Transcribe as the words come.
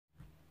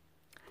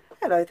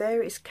Hello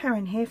there, it's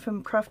Karen here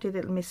from Crafty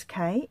Little Miss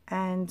K,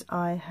 and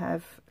I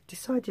have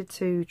decided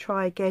to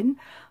try again.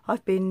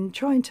 I've been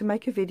trying to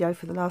make a video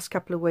for the last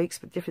couple of weeks,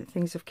 but different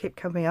things have kept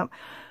coming up,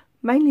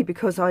 mainly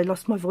because I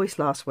lost my voice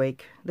last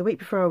week. The week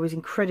before I was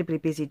incredibly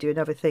busy doing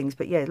other things,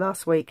 but yeah,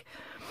 last week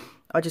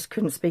I just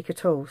couldn't speak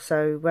at all.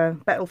 So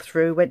battled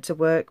through, went to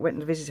work, went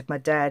and visited my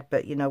dad,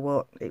 but you know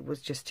what, it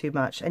was just too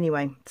much.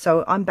 Anyway,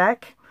 so I'm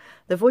back.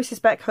 The voice is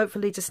back,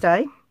 hopefully to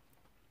stay.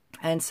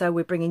 And so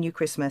we're bringing you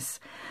Christmas.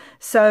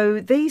 So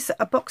these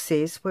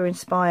boxes were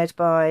inspired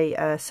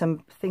by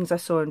some things I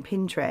saw on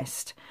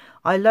Pinterest.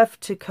 I love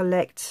to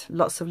collect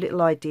lots of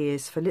little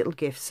ideas for little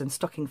gifts and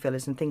stocking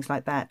fillers and things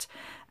like that.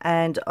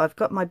 And I've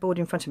got my board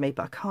in front of me,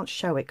 but I can't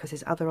show it because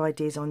there's other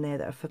ideas on there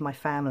that are for my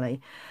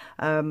family.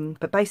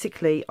 But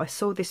basically, I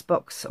saw this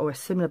box, or a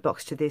similar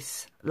box to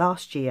this,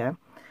 last year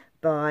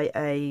by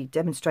a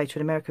demonstrator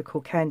in America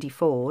called Candy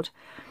Ford.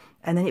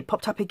 And then it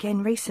popped up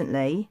again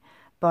recently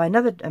by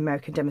another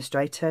American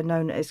demonstrator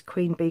known as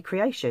Queen Bee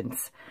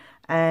Creations.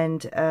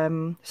 And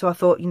so I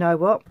thought, you know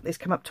what, it's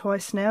come up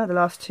twice now, the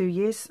last 2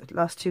 years,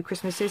 last 2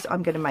 Christmases,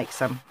 I'm going to make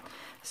some.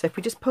 So if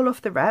we just pull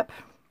off the wrap,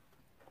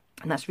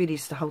 and that's really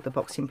just to hold the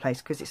box in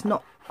place because it's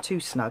not too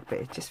snug, but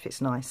it just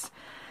fits nice.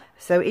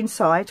 So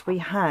inside we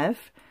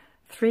have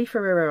 3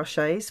 Ferrero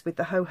Rochers with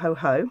the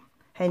HoHoHo,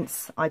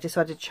 hence I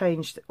decided to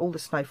change all the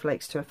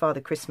snowflakes to a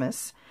Father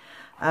Christmas.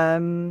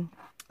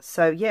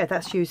 So yeah,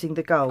 that's using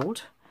the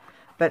gold.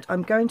 But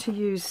I'm going to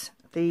use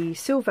the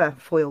silver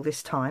foil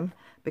this time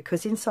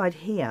because inside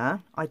here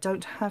I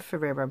don't have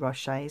Ferrero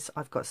Rochers.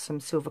 I've got some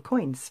silver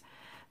coins,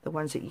 the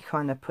ones that you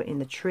kind of put in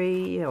the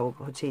tree or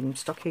put in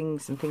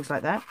stockings and things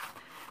like that,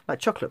 like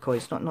chocolate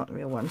coins, not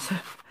real ones.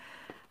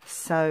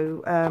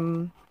 So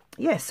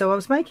yeah, so I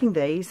was making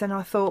these and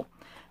I thought,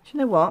 do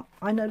you know what?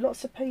 I know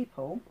lots of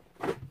people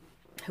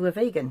who are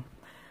vegan,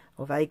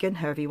 or vegan,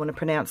 however you want to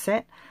pronounce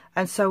it.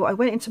 And so I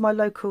went into my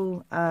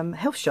local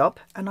health shop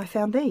and I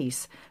found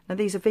these. Now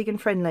these are vegan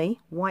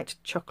friendly white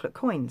chocolate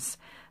coins.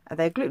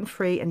 They're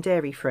gluten-free and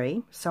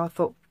dairy-free. So I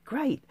thought,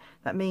 great,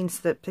 that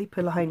means that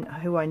people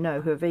who I know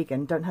who are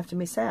vegan don't have to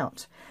miss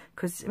out.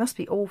 Because it must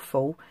be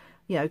awful,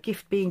 you know,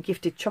 being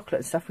gifted chocolate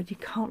and stuff when you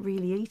can't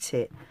really eat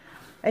it.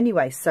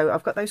 Anyway, so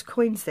I've got those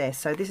coins there.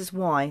 So this is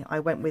why I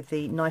went with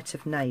the Night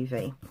of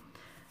Navy.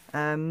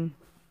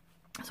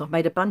 So I've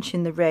made a bunch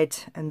in the red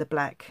and the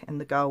black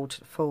and the gold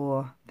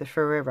for the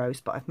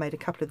Ferreros, but I've made a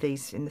couple of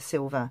these in the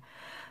silver.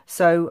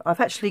 So I've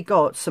actually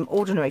got some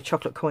ordinary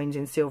chocolate coins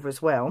in silver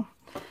as well.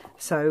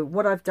 So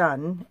what I've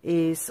done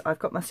is I've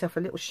got myself a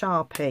little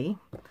Sharpie,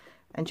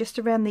 and just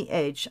around the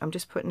edge I'm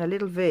just putting a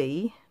little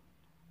V,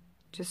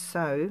 just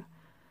so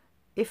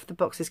if the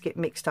boxes get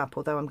mixed up,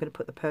 although I'm going to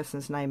put the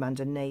person's name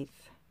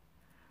underneath,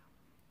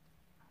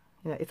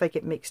 you know, if they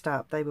get mixed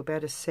up they will be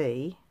able to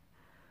see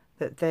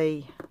that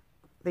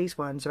these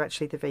ones are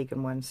actually the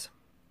vegan ones.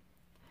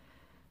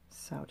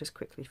 So I'll just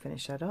quickly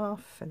finish that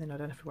off and then I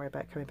don't have to worry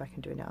about coming back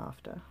and doing it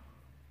after.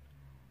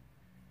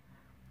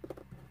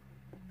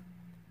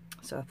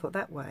 So I thought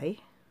that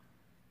way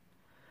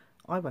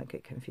I won't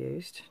get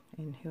confused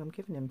in who I'm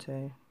giving them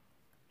to.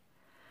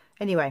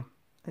 Anyway,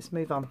 let's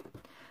move on.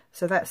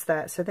 So that's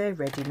that. So they're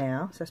ready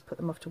now. So let's put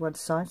them off to one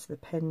side so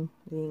the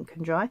ink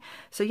can dry.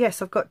 So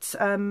yes, I've got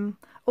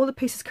all the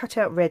pieces cut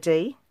out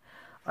ready.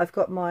 I've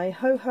got my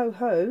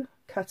HoHoHo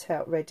cut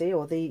out ready,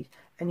 or the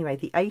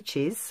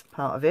H's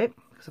part of it,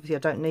 because obviously I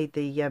don't need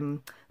the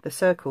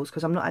circles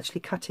because I'm not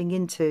actually cutting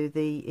into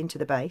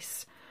the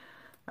base.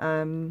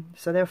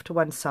 So they're off to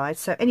one side.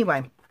 So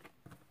anyway,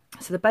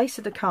 so the base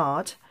of the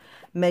card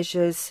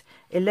measures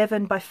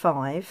 11 by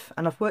 5,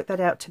 and I've worked that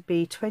out to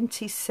be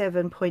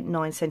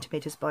 27.9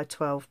 centimeters by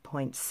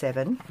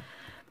 12.7.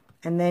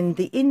 And then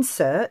the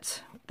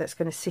insert that's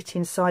going to sit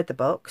inside the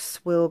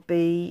box will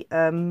be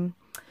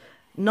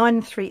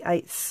 9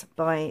 3/8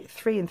 by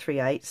 3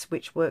 3/8,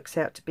 which works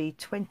out to be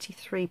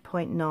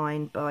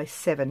 23.9 by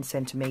 7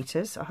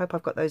 centimeters. I hope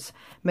I've got those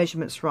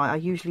measurements right. I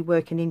usually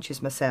work in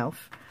inches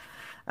myself.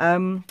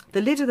 The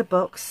lid of the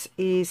box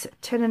is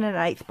 10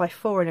 1/8 by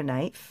 4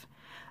 1/8,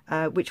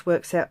 which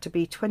works out to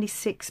be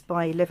 26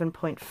 by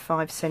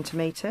 11.5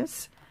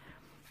 centimeters.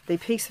 The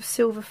piece of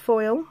silver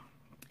foil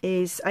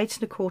is 8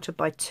 1/4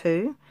 by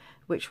 2,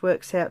 which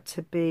works out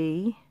to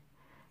be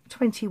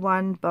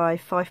 21 by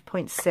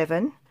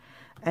 5.7.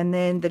 And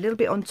then the little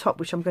bit on top,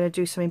 which I'm going to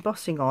do some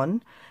embossing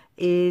on,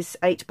 is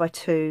 8 by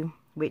 2,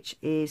 which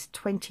is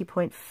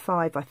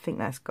 20.5. I think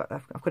I've got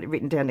it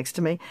written down next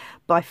to me,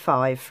 by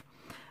 5.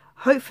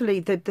 Hopefully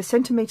the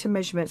centimetre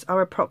measurements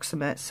are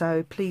approximate,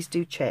 so please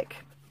do check.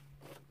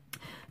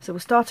 So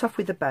we'll start off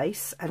with the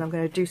base, and I'm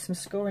going to do some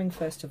scoring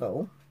first of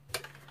all.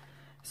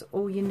 So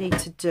all you need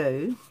to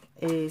do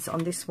is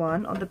on this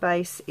one, on the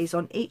base, is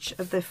on each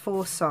of the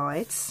 4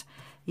 sides,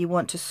 you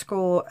want to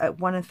score at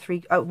 1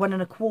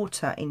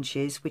 1/4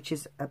 inches, which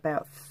is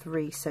about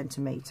 3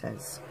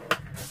 centimeters.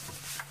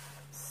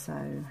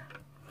 So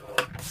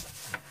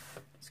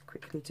let's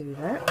quickly do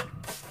that.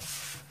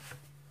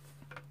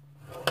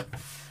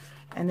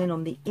 And then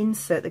on the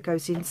insert that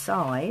goes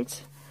inside,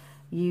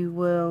 you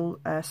will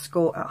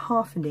score at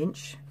 1/2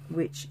 inch,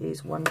 which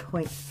is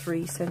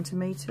 1.3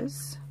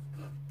 centimetres.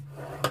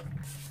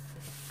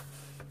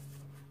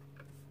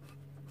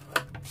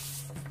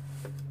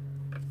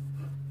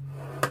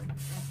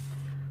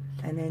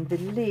 And then the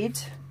lid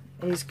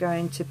is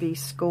going to be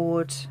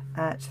scored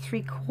at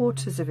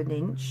 3/4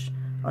 inch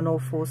on all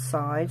 4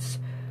 sides,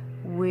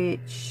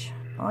 which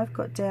I've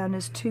got down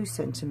as 2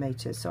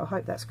 centimetres, so I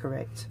hope that's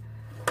correct.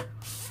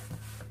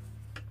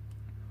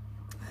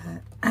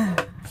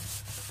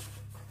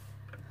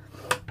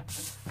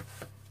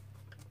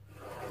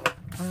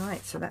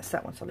 Alright, so that's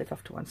that one, so I'll leave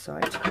off to one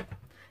side.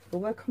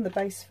 We'll work on the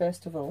base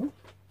first of all.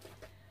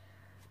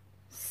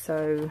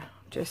 So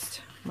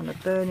just want to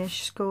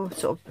burnish, score,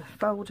 sort of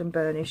fold and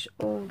burnish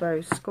all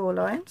those score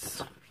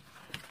lines.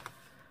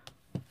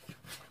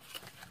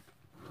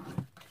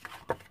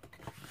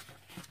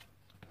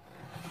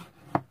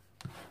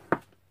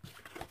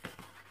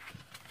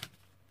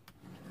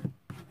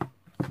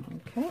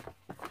 Okay.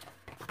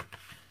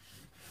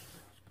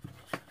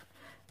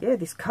 Yeah,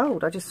 this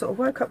cold, I just sort of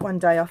woke up one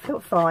day, I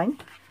felt fine.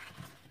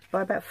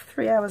 By about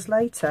 3 hours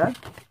later,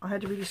 I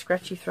had a really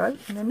scratchy throat,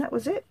 and then that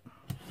was it.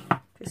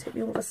 Just hit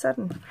me all of a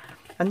sudden.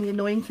 And the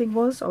annoying thing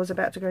was, I was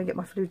about to go and get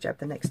my flu jab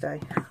the next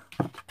day.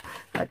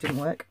 That didn't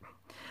work.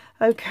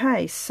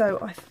 Okay, so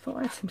I thought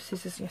I had some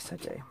scissors. Yes, I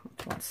do.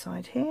 One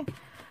side here.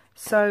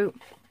 So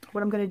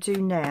what I'm going to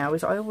do now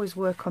is I always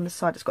work on the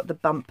side that's got the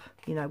bump,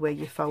 you know, where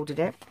you folded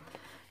it.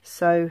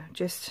 So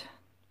just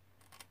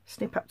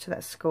snip up to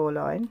that score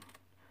line,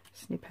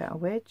 snip out a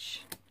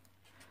wedge.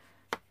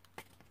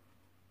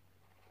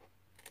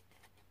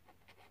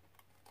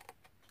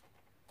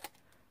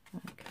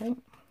 Okay.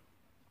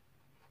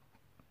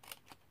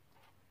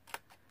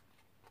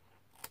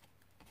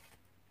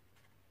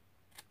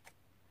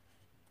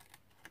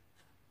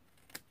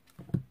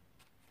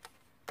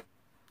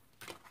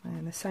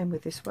 And the same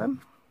with this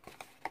one.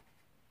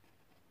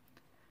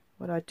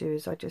 What I do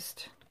is I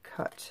just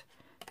cut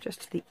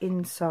just to the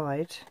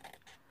inside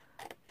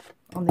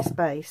on this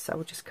base. I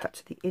will just cut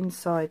to the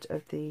inside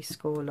of the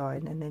score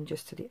line and then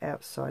just to the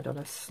outside on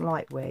a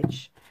slight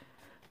wedge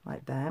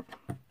like that,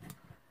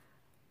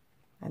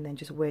 and then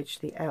just wedge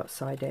the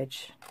outside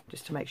edge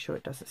just to make sure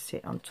it doesn't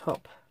sit on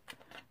top.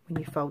 When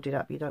you fold it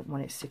up, you don't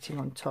want it sitting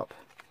on top.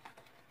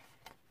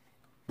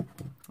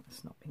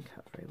 It's not been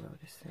cut very well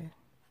just there.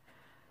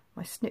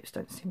 My snips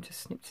don't seem to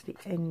snip to the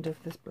end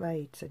of the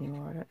blades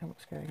anymore. I don't know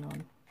what's going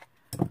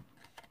on.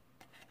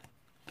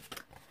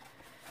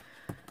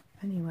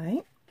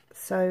 Anyway,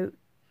 so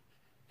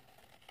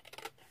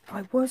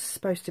I was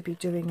supposed to be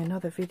doing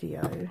another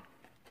video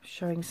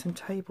showing some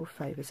table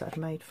favours I'd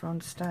made for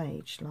on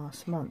stage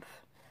last month,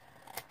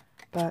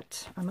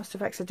 but I must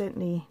have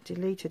accidentally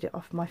deleted it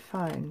off my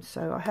phone.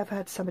 So I have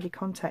had somebody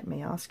contact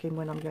me asking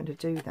when I'm going to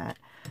do that,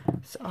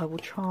 so I will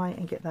try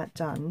and get that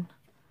done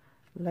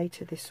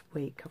later this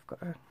week. I've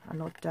got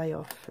an odd day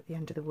off at the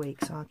end of the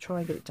week, so I'll try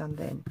and get it done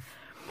then.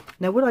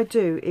 Now what I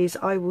do is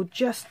I will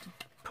just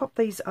pop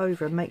these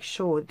over and make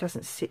sure it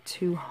doesn't sit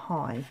too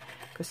high,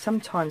 because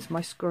sometimes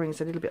my scoring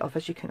is a little bit off.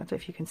 As you can, I don't know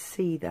if you can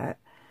see that,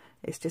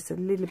 it's just a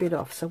little bit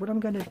off. So what I'm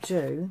going to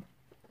do,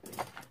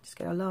 just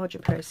get a larger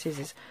pair of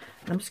scissors,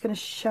 and I'm just going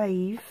to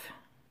shave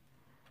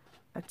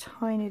a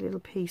tiny little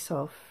piece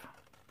off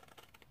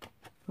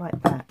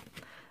like that.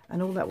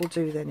 And all that will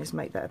do then is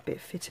make that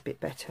fit a bit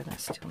better.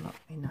 That's still not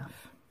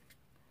enough.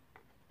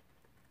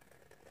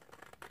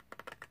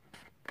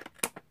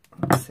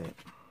 That's it.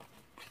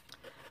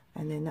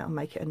 And then that'll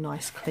make it a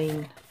nice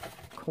clean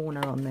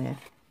corner on there.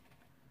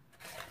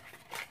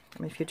 I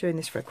mean, if you're doing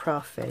this for a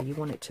craft fair, you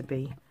want it to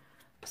be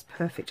as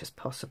perfect as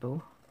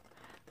possible.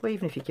 Or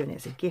even if you're giving it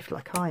as a gift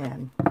like I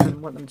am, you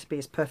want them to be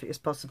as perfect as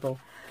possible.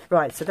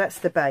 Right, so that's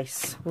the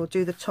base. We'll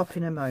do the top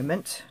in a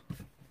moment.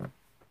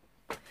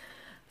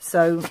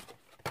 So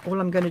all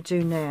I'm going to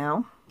do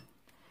now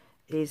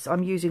is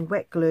I'm using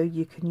wet glue.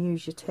 You can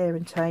use your tear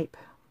and tape,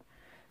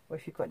 or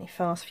if you've got any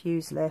fast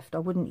fuse left. I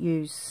wouldn't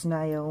use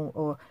snail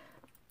or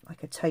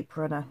like a tape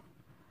runner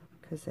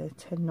because they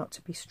tend not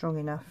to be strong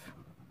enough.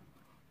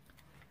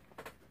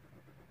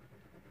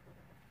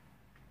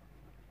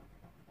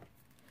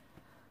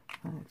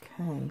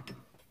 Okay,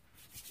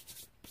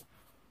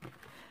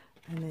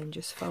 and then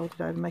just fold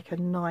it over, make a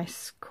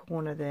nice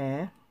corner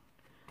there.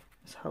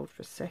 Just hold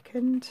for a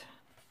second.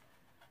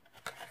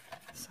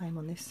 Same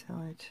on this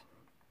side.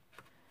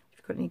 If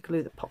you've got any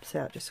glue that pops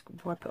out, just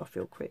wipe it off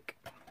real quick.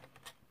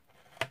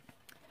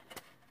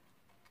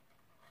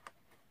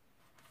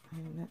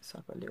 And that's,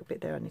 I've got a little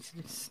bit there I need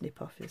to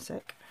snip off in a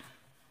sec.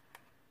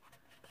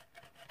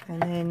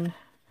 And then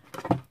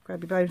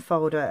grab your bone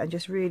folder and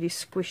just really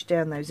squish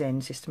down those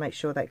ends just to make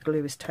sure that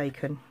glue is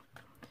taken.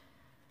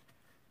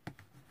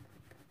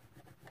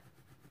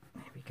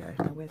 There we go.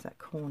 Now where's that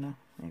corner?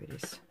 There it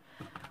is.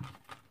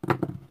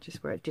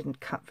 Just where it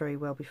didn't cut very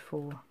well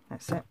before.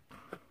 That's it.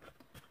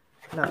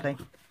 Lovely.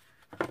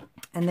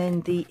 And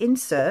then the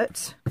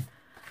insert,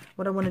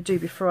 what I want to do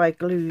before I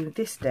glue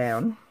this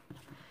down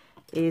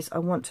is I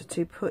want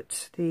to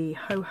put the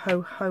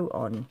HoHoHo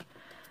on.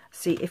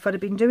 See, if I'd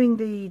have been doing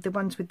the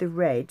ones with the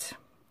red,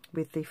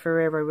 with the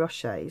Ferrero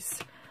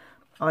Rochers,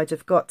 I'd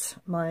have got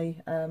my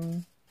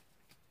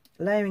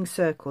layering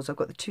circles. I've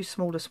got the two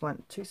smallest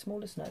one. Two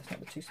smallest? No, it's not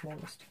the two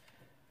smallest.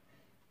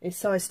 It's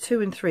size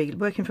 2 and 3.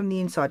 Working from the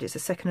inside, it's the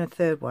second and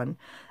third one.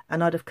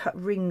 And I'd have cut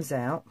rings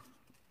out,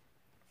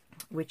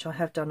 which I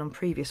have done on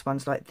previous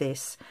ones like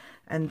this.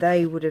 And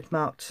they would have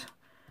marked,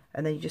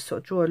 and then you just sort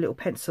of draw a little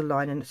pencil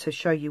line and to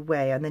show you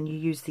where. And then you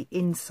use the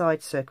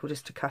inside circle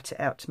just to cut it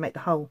out to make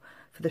the hole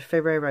for the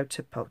Ferrero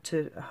to pop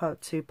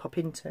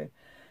into.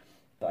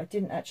 But I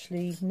didn't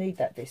actually need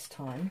that this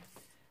time.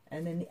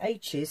 And then the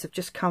H's have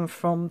just come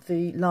from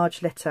the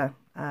large letter,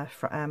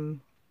 what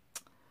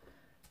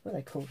are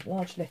they called?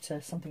 Large letter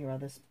something or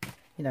others.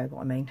 You know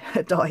what I mean,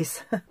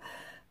 dies.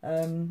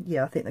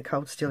 Yeah, I think the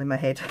cold's still in my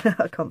head.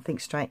 I can't think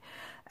straight.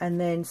 And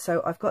then,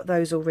 so I've got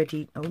those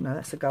already. Oh no,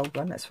 that's a gold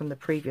one. That's from the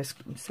previous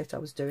set I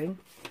was doing.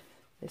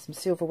 There's some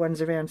silver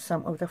ones around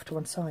some. Oh, they're off to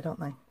one side, aren't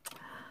they?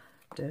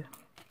 Duh.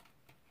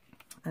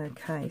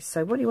 Okay,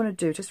 so what you want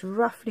to do, just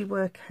roughly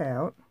work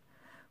out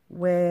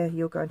where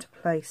you're going to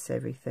place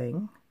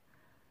everything.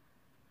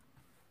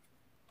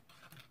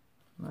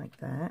 Like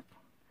that.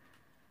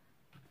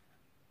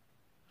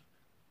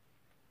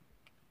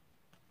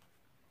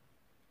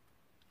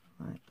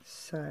 Like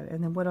so.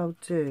 And then what I'll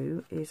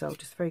do is I'll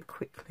just very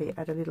quickly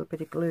add a little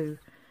bit of glue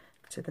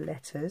to the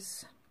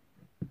letters.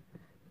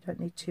 You don't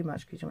need too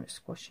much because you don't want it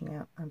squashing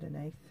out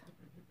underneath.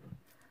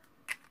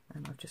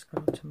 And I've just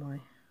gone to my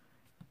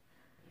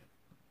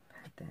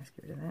pad there, let's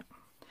get rid of that.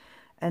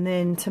 And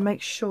then to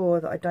make sure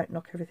that I don't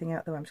knock everything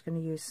out the way, I'm just going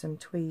to use some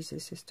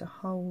tweezers just to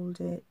hold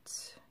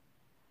it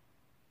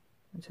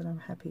until I'm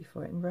happy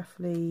for it. And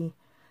roughly,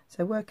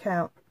 so work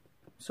out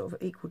sort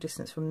of equal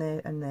distance from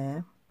there and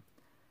there.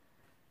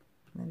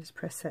 And then just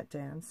press that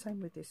down. Same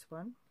with this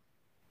one.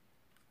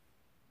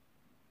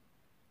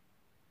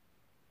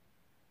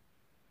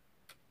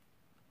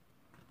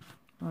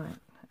 Right,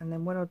 and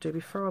then what I'll do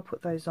before I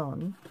put those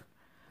on,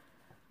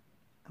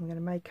 I'm going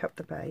to make up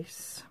the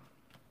base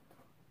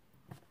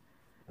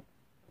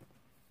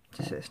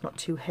just so it's not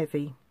too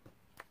heavy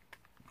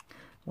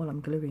while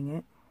I'm gluing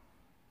it.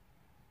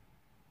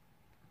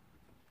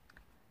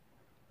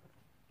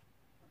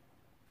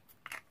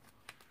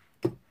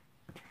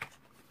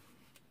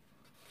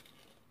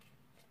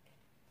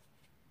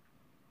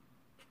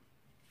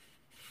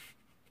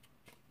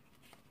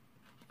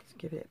 Just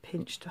give it a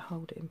pinch to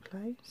hold it in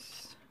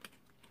place.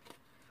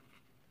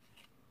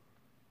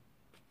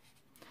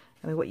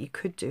 I mean, what you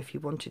could do if you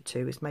wanted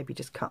to is maybe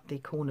just cut the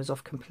corners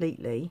off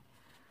completely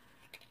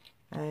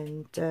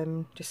and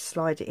just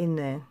slide it in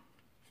there.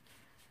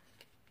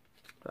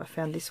 But I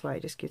found this way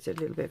it just gives it a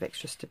little bit of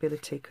extra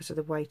stability because of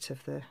the weight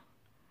of the...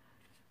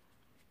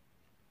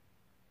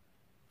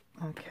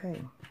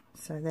 Okay,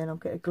 so then I'll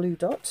get a glue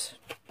dot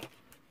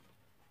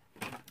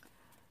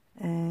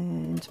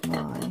and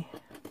my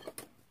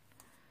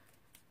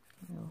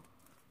little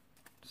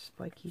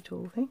spiky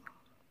tool thing.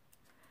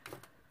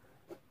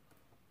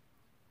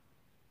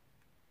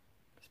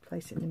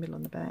 Place it in the middle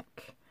on the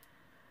back,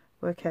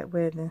 work out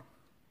where the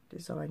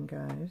design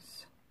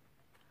goes.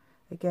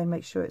 Again,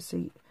 make sure it's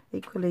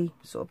equally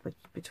sort of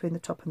between the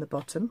top and the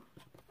bottom.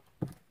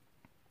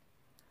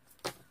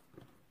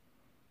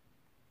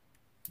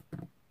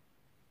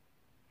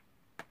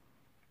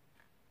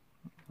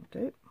 That'll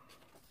do.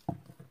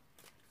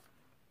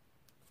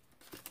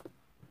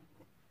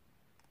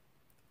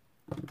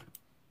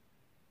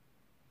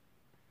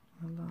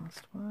 The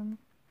last one.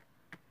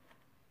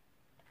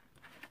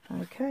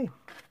 Okay.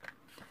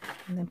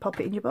 And then pop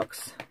it in your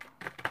box.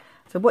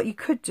 So what you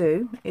could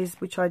do is,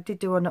 which I did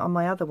do on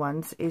my other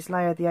ones, is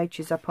layer the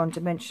H's up on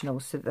dimensional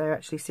so they're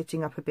actually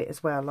sitting up a bit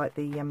as well, like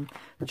the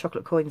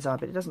chocolate coins are,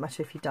 but it doesn't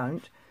matter if you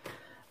don't.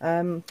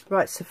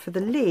 Right, so for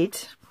the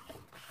lid,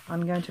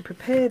 I'm going to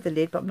prepare the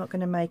lid, but I'm not going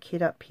to make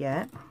it up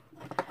yet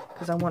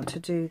because I want to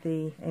do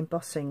the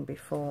embossing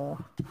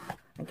before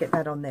and get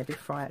that on there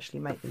before I actually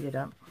make the lid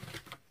up.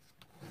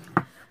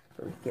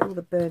 But we get all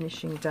the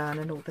burnishing done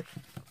and all the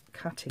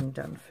cutting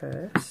done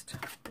first.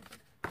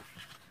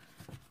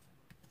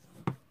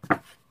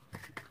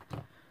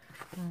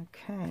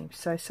 Okay,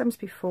 so same as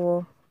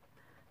before,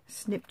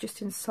 snip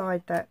just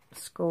inside that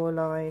score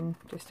line,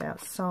 just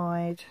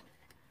outside,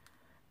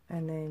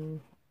 and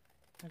then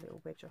a little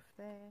wedge off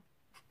there,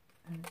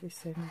 and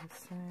this end the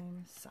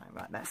same. So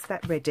right, that's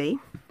that ready,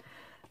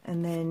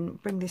 and then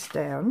bring this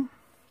down,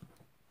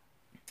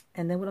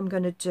 and then what I'm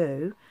going to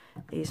do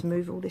is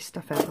move all this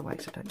stuff out of the way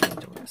because I don't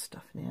need all that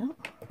stuff now,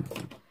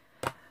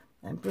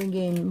 and bring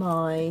in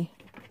my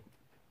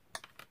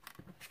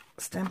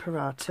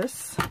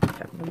Stamparatus.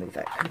 I'm going to move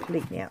that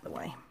completely out of the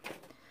way.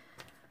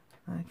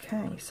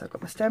 Okay, so I've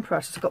got my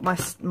Stamparatus. I've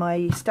got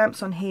my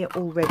stamps on here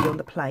already on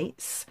the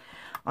plates.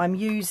 I'm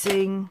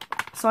using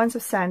Signs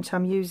of Santa.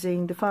 I'm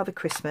using the Father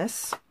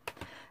Christmas,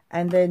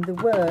 and then the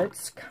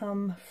words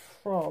come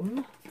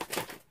from...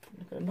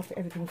 I'm going to knock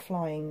everything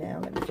flying now.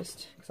 Let me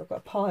just, because I've got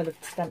a pile of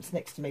stamps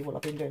next to me while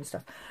I've been doing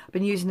stuff. I've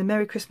been using the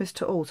Merry Christmas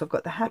to All. So I've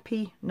got the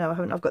Happy. No, I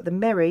haven't. I've got the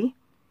Merry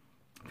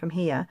from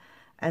here.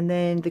 and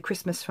then the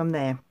Christmas from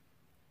there.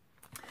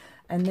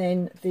 And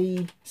then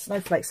the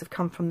snowflakes have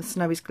come from the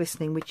Snow is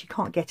Glistening, which you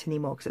can't get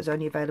anymore because it was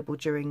only available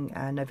during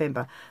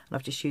November. And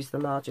I've just used the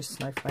largest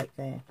snowflake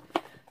there.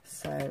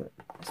 So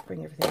let's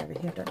bring everything over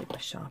here. I don't need my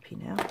Sharpie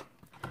now.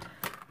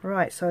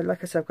 Right, so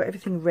like I said, I've got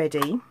everything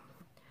ready.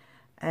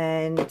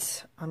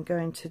 And I'm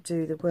going to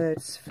do the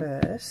words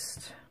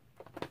first.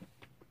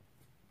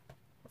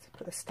 Let's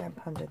put a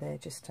stamp under there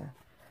just to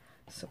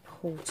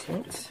support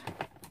it.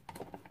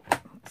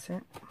 That's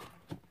it.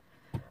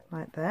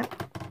 Like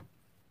that.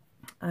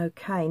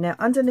 Okay, now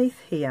underneath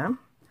here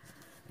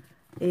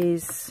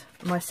is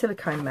my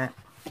silicone mat,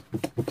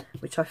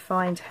 which I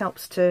find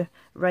helps to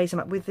raise them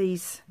up with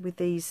these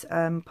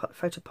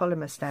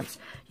photopolymer stamps.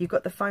 You've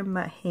got the foam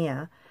mat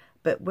here,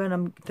 but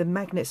when the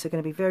magnets are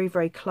going to be very,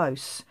 very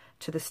close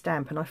to the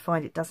stamp, and I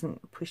find it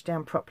doesn't push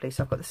down properly.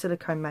 So I've got the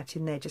silicone mat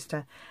in there just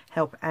to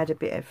help add a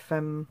bit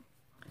of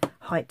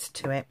height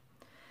to it.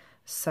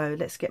 So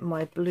let's get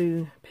my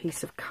blue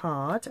piece of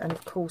card, and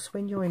of course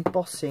when you're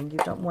embossing you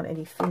don't want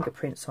any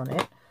fingerprints on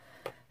it,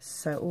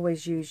 so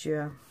always use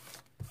your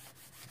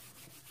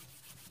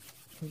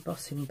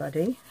embossing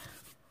buddy,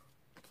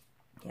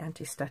 your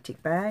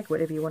anti-static bag,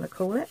 whatever you want to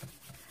call it.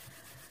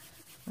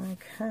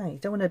 Okay,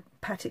 don't want to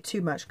pat it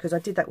too much because I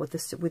did that with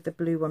the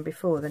blue one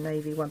before, the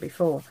navy one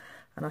before,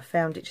 and I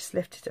found it just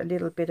left a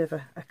little bit of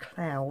a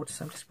cloud,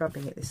 so I'm just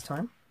rubbing it this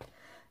time.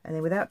 And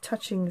then without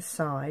touching the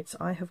sides,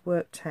 I have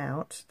worked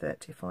out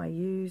that if I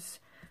use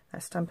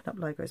that Stampin' Up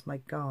logo as my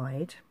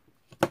guide,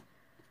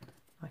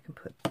 I can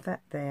put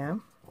that there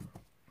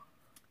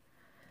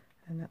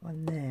and that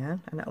one there,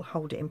 and that will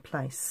hold it in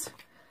place.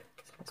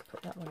 So let's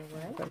put that one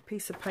away. Got a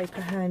piece of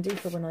paper handy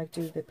for when I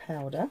do the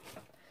powder.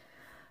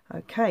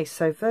 Okay,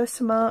 so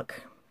Versamark.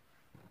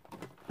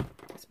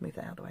 Let's move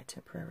that out of the way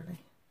temporarily.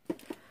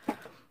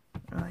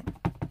 Right.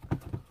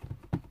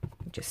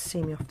 You just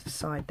see me off the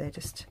side there,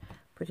 just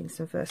putting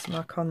some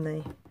Versamark on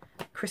the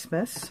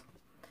Christmas,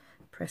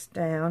 press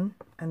down,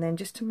 and then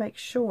just to make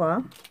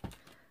sure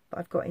that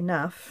I've got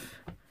enough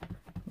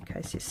in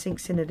case it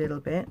sinks in a little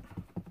bit,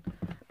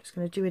 I'm just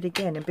going to do it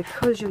again. And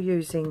because you're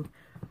using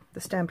the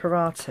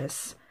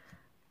Stamparatus,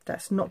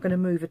 that's not going to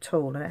move at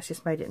all, and that's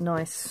just made it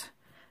nice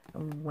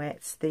and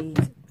wet. The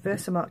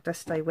Versamark does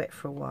stay wet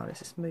for a while. Let's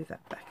just move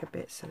that back a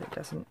bit so that it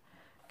doesn't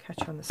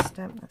catch on the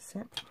stamp. That's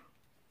it.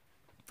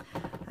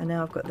 And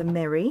now I've got the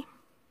Merry.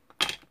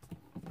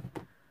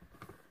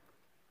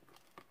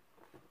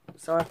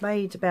 So I've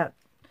made about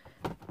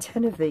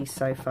 10 of these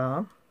so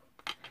far,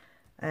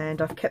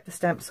 and I've kept the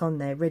stamps on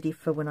there ready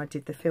for when I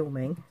did the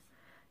filming,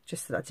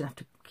 just so that I didn't have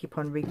to keep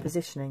on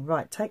repositioning.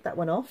 Right, take that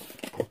one off,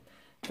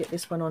 get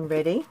this one on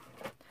ready.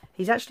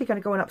 He's actually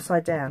going to go on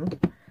upside down.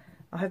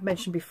 I have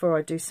mentioned before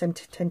I do tend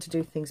to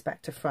do things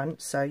back to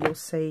front, so you'll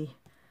see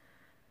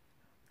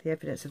the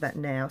evidence of that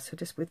now. So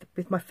just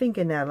with my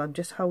fingernail, I'm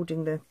just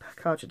holding the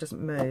card so it doesn't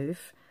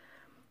move.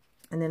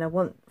 And then I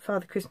want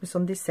Father Christmas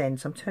on this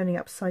end, so I'm turning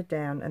upside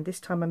down, and this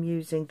time I'm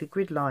using the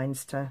grid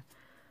lines to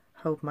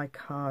hold my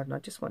card. And I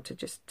just want to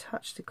just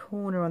touch the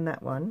corner on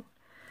that one,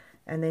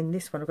 and then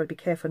this one I've got to be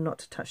careful not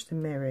to touch the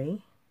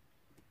Merry.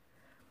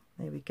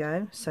 There we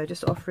go. So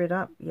just offer it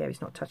up. Yeah,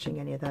 he's not touching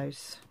any of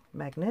those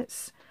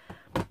magnets.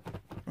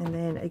 And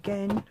then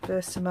again,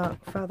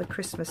 Versamark Father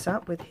Christmas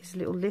up with his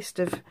little list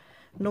of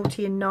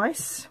naughty and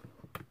nice.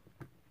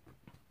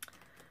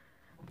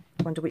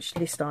 Wonder which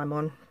list I'm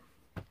on.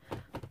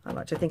 I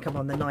like to think I'm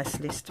on the nice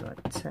list,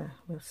 but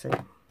we'll see.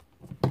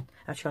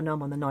 Actually, I know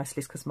I'm on the nice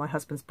list because my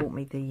husband's bought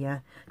me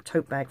the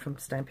tote bag from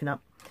Stampin'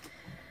 Up.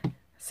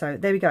 So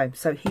there we go.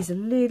 So he's a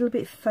little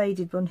bit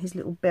faded on his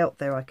little belt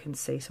there, I can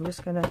see. So I'm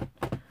just going to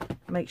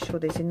make sure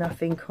there's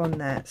enough ink on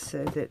that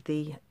so that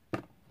the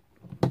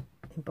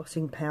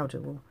embossing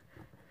powder will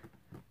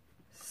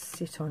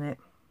sit on it.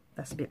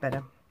 That's a bit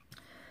better.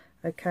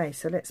 Okay,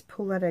 so let's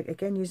pull that out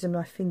again using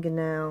my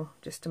fingernail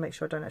just to make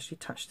sure I don't actually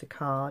touch the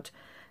card.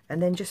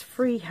 And then just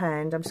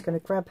freehand, I'm just going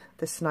to grab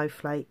the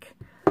snowflake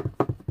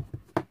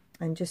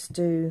and just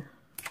do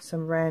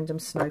some random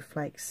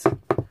snowflakes. I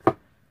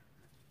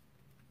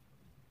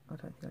don't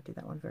think I did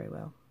that one very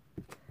well.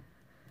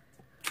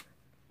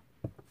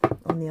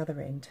 On the other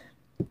end,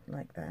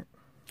 like that.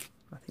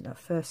 I think that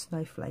first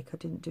snowflake, I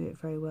didn't do it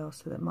very well,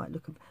 so that might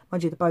look...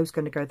 Mind you, the bow's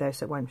going to go there,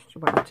 so it won't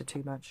matter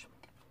too much.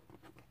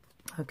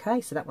 Okay,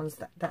 so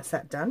that's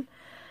that done.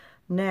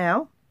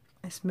 Now,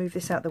 let's move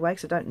this out of the way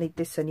because I don't need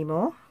this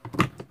anymore.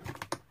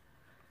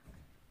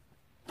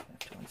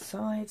 To one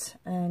side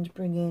and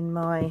bring in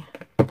my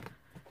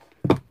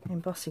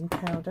embossing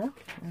powder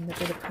and the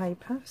bit of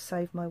paper,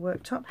 save my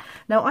worktop.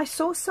 Now, I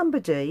saw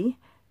somebody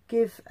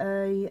give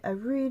a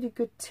really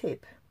good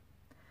tip,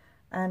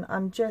 and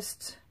I'm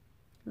just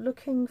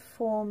looking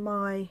for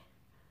my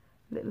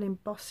little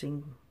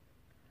embossing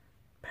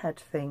pad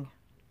thing.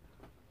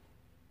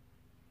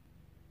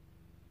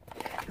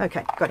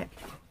 Okay, got it.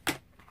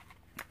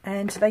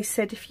 And they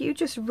said if you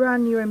just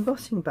run your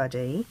embossing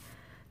buddy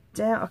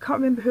down, I can't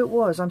remember who it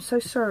was, I'm so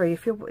sorry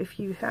if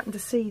you happen to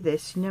see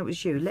this, you know it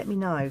was you, let me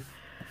know.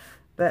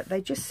 But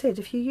they just said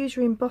if you use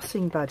your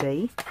embossing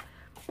buddy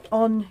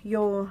on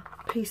your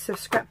piece of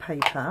scrap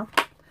paper,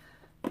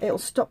 it'll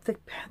stop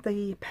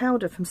the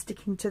powder from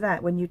sticking to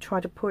that when you try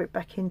to pour it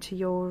back into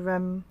your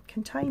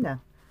container.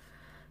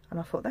 And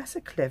I thought that's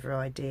a clever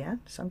idea,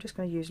 so I'm just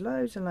going to use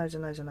loads and loads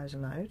and loads and loads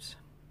and loads,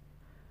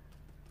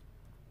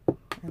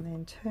 and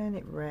then turn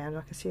it round.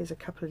 I can see there's a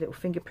couple of little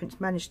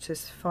fingerprints managed to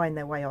find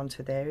their way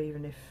onto there,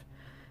 even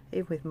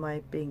with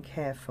my being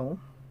careful.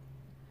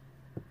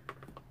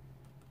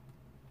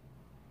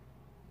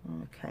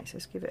 Okay, so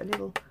let's give it a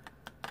little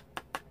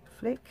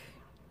flick.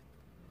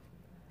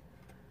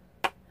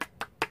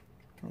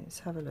 Let's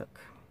have a look.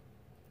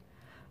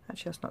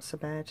 Actually, that's not so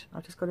bad.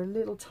 I've just got a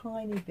little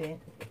tiny bit.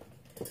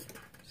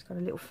 Just got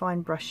a little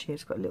fine brush here.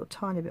 It's got a little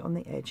tiny bit on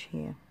the edge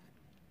here.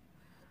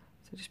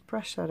 So just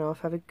brush that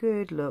off. Have a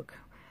good look.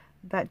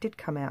 That did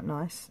come out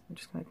nice. I'm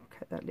just going to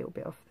cut that little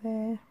bit off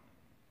there.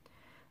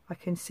 I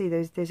can see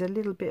there's a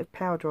little bit of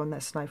powder on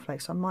that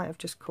snowflake, so I might have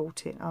just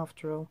caught it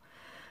after all.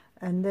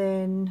 And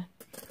then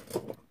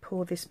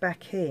pour this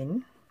back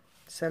in.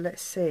 So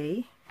let's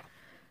see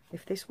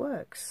if this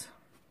works.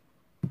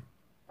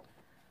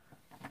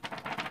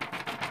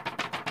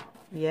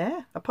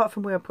 Yeah, apart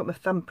from where I put my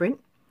thumbprint,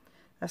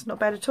 that's not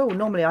bad at all.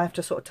 Normally I have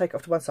to sort of take it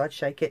off to one side,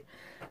 shake it.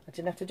 I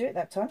didn't have to do it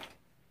that time.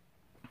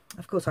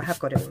 Of course I have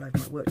got it all over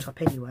my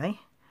worktop anyway.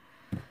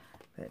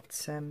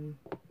 But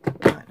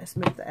right, let's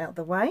move that out of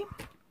the way.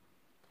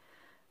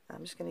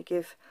 I'm just going to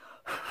give...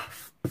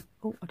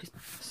 Oh,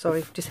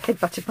 just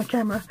headbutted my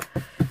camera.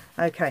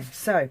 Okay,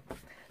 so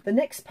the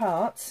next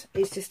part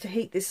is just to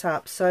heat this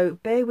up. So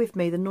bear with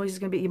me, the noise is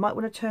going to be... You might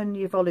want to turn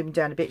your volume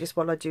down a bit just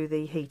while I do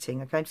the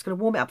heating. Okay, I'm just going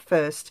to warm it up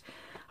first.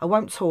 I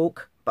won't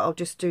talk, but I'll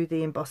just do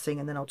the embossing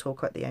and then I'll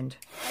talk at the end.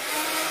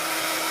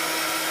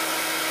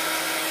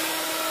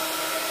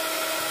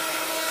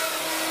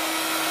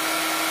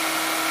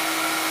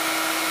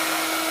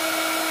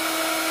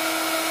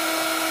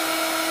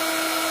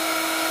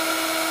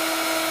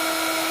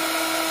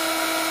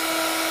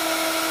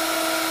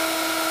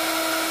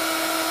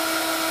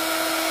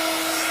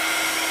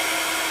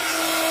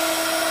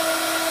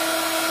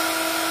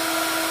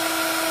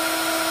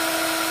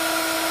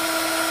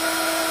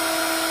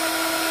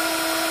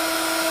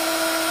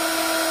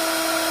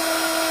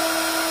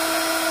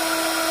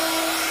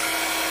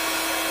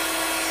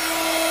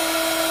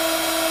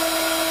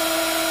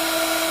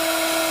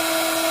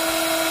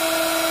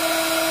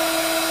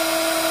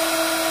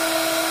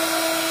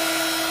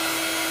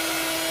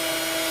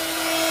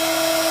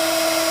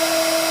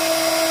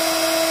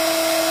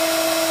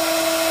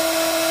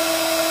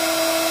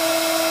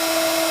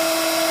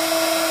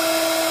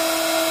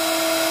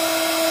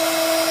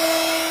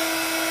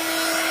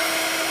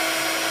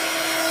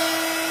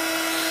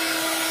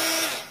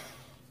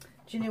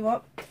 Do you know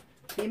what?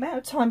 The amount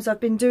of times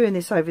I've been doing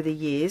this over the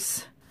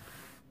years,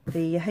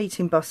 the heat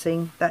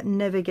embossing, that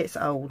never gets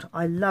old.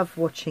 I love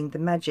watching the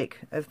magic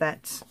of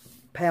that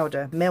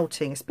powder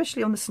melting,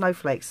 especially on the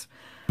snowflakes.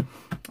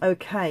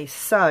 Okay,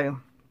 so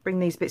bring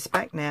these bits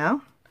back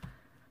now.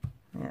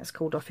 Yeah, it's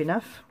cooled off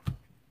enough.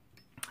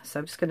 So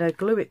I'm just going to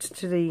glue it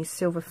to the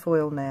silver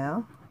foil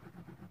now.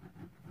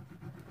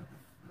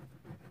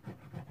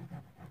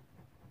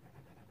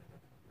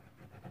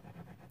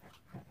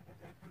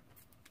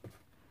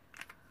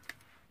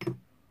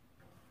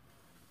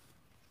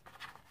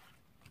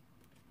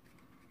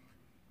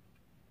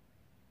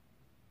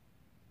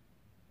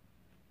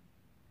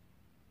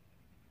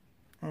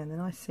 And the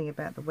nice thing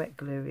about the wet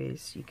glue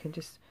is you can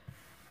just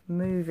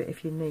move it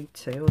if you need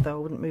to, although I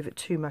wouldn't move it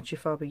too much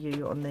if I were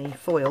you on the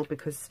foil,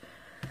 because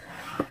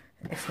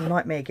it's a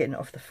nightmare getting it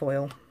off the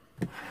foil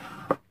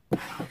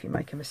if you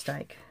make a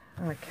mistake.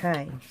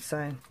 Okay,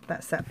 so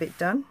that's that bit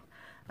done,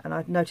 and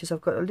I've noticed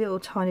I've got a little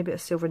tiny bit of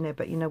silver in there,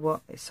 but you know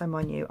what, it's so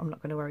minute I'm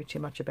not going to worry too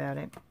much about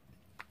it.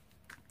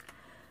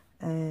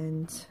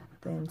 And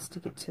then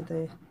stick it to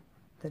the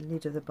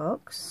lid of the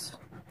box.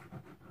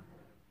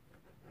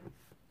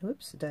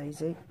 Whoops,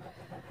 daisy.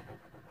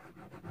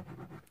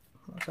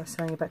 What was I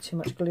saying about too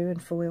much glue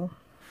and foil?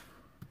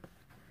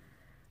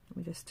 Let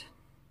me just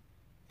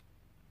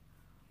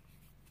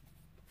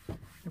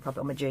rub it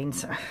on my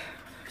jeans. I'm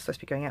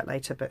supposed to be going out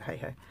later, but hey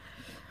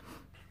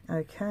ho.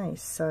 Okay,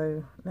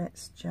 so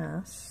let's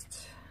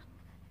just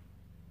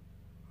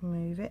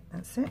move it.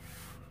 That's it.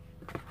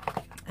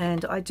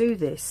 And I do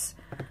this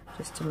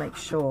just to make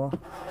sure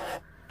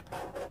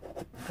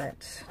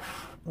that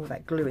all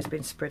that glue has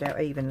been spread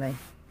out evenly.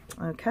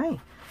 Okay,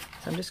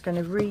 so I'm just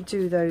going to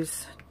redo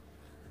those,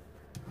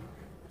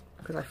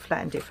 because I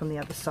flattened it from the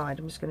other side.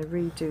 I'm just going to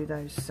redo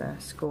those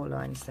score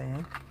lines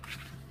there.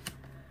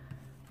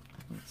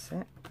 That's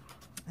it.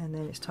 And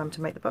then it's time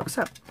to make the box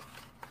up,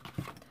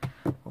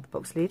 or the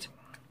box lid.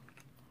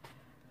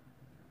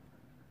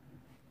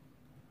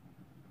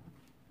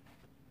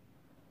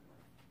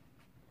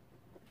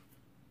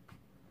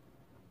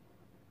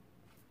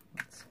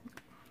 That's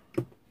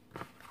it.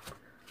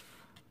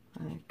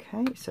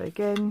 Okay, so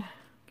again,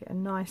 get a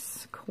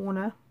nice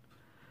corner,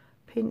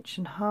 pinch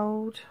and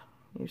hold.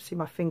 You'll see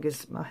my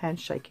fingers, my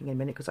hands shaking in a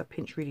minute because I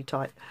pinch really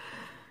tight.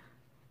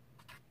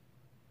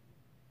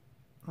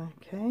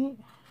 Okay,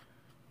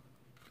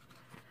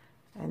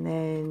 And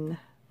then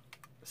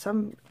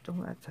some,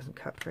 oh, that doesn't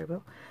cut very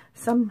well.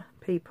 Some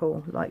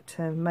people like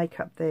to make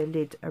up their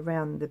lid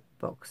around the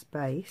box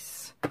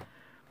base.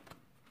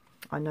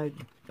 I know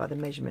by the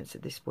measurements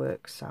that this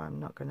works, so I'm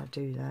not going to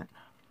do that.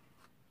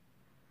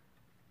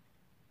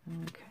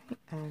 Okay,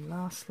 and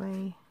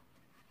lastly,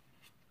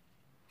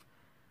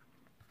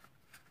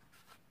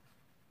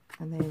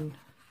 and then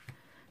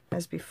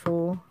as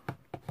before,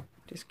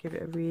 just give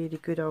it a really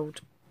good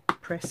old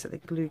press so the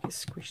glue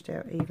gets squished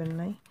out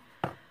evenly.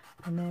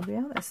 And there we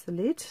are, that's the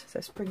lid. So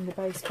let's bring the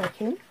base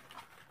back in.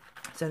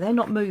 So they're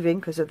not moving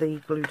because of the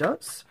glue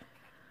dots.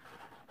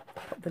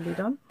 Pop the lid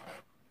on,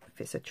 if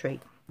it's a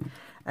treat.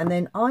 And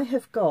then I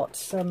have got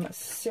some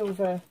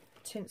silver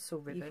tinsel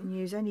ribbon. You can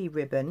use any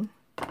ribbon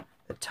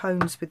that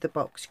tones with the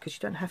box, because you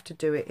don't have to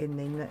do it in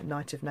the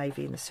Night of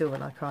Navy in the silver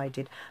like I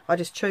did. I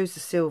just chose the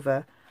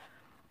silver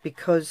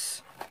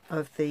because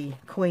of the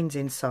coins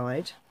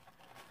inside.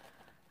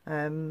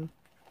 And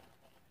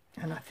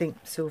I think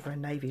silver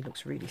and navy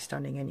looks really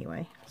stunning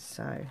anyway.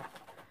 So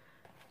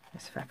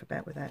let's faff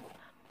about with that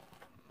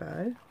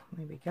bow.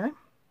 There we go.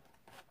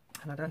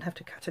 And I don't have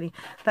to cut any.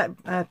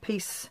 That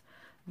piece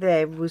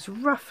there was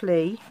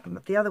roughly,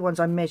 the other ones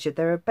I measured,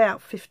 they're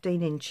about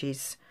 15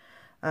 inches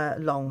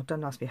long.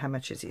 Don't ask me how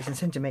much it is in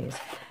centimetres.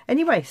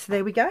 Anyway, so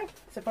there we go.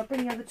 So if I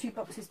bring the other two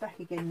boxes back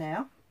again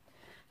now,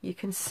 you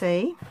can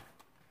see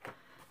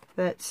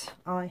that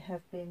I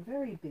have been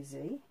very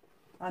busy.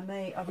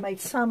 I've made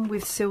some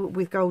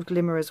with gold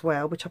glimmer as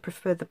well, which I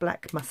prefer the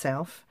black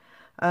myself.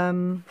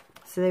 So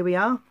there we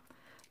are.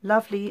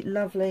 Lovely,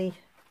 lovely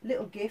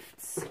little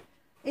gifts,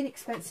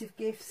 inexpensive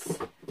gifts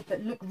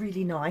that look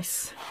really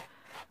nice.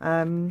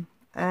 I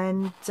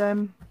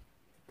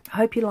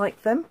hope you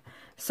like them.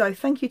 So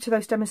thank you to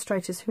those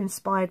demonstrators who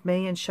inspired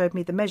me and showed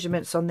me the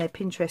measurements on their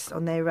Pinterest,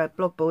 on their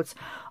blog boards.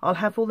 I'll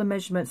have all the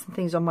measurements and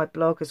things on my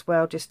blog as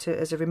well, just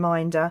as a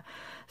reminder,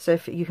 so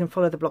if you can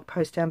follow the blog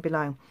post down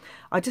below.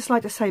 I'd just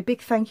like to say a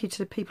big thank you to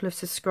the people who have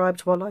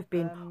subscribed while I've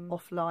been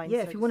offline.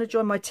 Yeah, so if you want to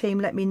join my team,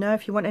 let me know.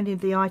 If you want any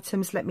of the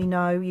items, let me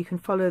know. You can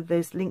follow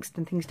those links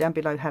and things down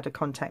below how to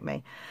contact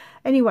me.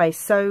 Anyway,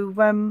 so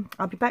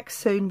I'll be back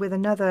soon with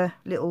another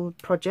little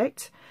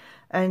project,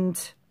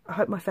 and I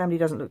hope my family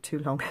doesn't look too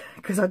long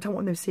because I don't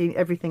want them seeing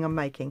everything I'm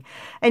making.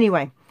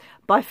 Anyway,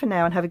 bye for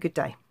now and have a good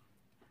day.